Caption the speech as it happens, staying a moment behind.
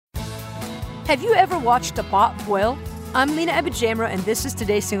Have you ever watched a pot boil? I'm Lena Abidjamra, and this is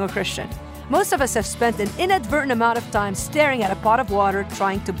Today's Single Christian. Most of us have spent an inadvertent amount of time staring at a pot of water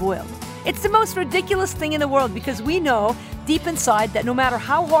trying to boil. It's the most ridiculous thing in the world because we know deep inside that no matter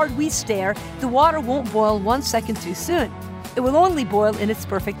how hard we stare, the water won't boil 1 second too soon. It will only boil in its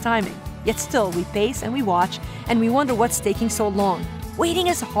perfect timing. Yet still, we pace and we watch and we wonder what's taking so long. Waiting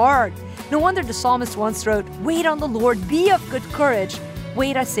is hard. No wonder the psalmist once wrote, "Wait on the Lord, be of good courage.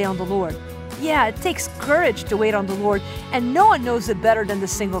 Wait, I say, on the Lord." Yeah, it takes courage to wait on the Lord, and no one knows it better than the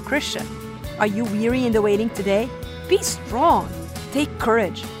single Christian. Are you weary in the waiting today? Be strong. Take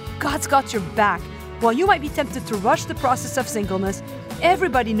courage. God's got your back. While you might be tempted to rush the process of singleness,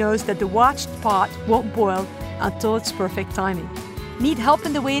 everybody knows that the watched pot won't boil until it's perfect timing. Need help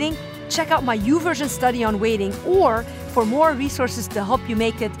in the waiting? Check out my YouVersion study on waiting, or for more resources to help you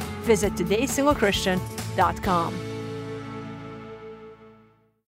make it, visit todayssinglechristian.com.